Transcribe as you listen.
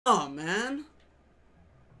Oh, man.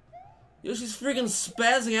 Yoshi's freaking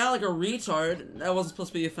spazzing out like a retard. That wasn't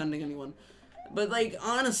supposed to be offending anyone. But, like,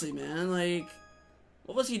 honestly, man, like,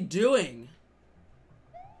 what was he doing?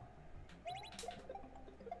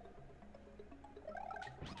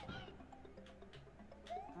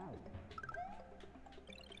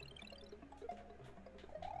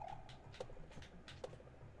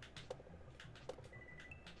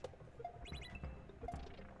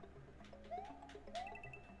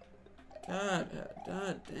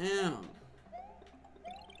 God damn.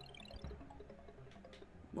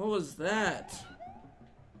 What was that?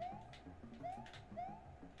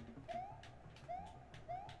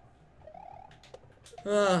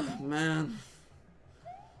 Oh, man.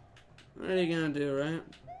 What are you gonna do, right?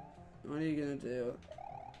 What are you gonna do?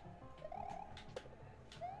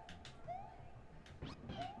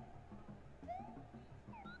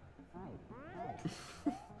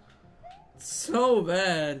 So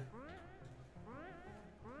bad.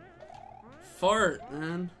 Fart,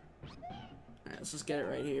 man. Alright, let's just get it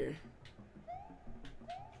right here.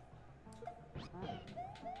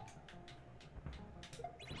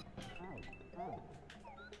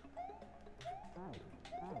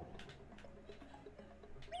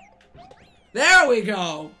 There we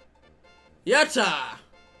go! Yatta!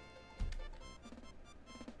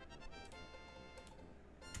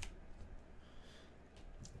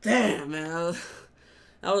 Damn, man.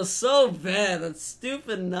 That was so bad. That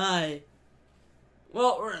stupid knife.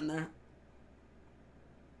 Well, we're in there.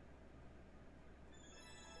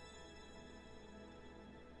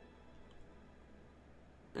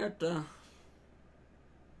 Yatta.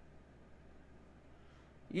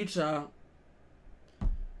 Yatta.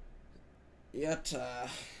 Yatta.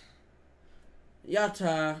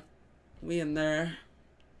 Yatta. We in there.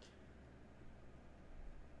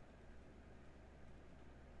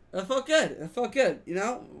 It felt good. It felt good, you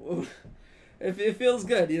know? It feels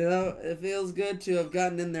good, you know? It feels good to have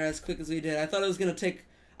gotten in there as quick as we did. I thought it was going to take...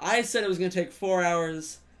 I said it was going to take 4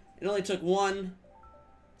 hours. It only took 1.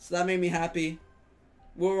 So that made me happy.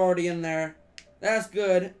 We're already in there. That's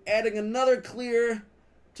good. Adding another clear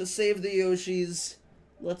to save the Yoshis.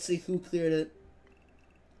 Let's see who cleared it.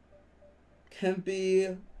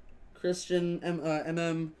 Kempi, Christian,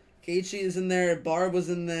 MM, Keiichi is in there. Barb was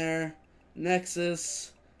in there.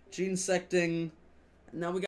 Nexus, Gene Secting. Now we got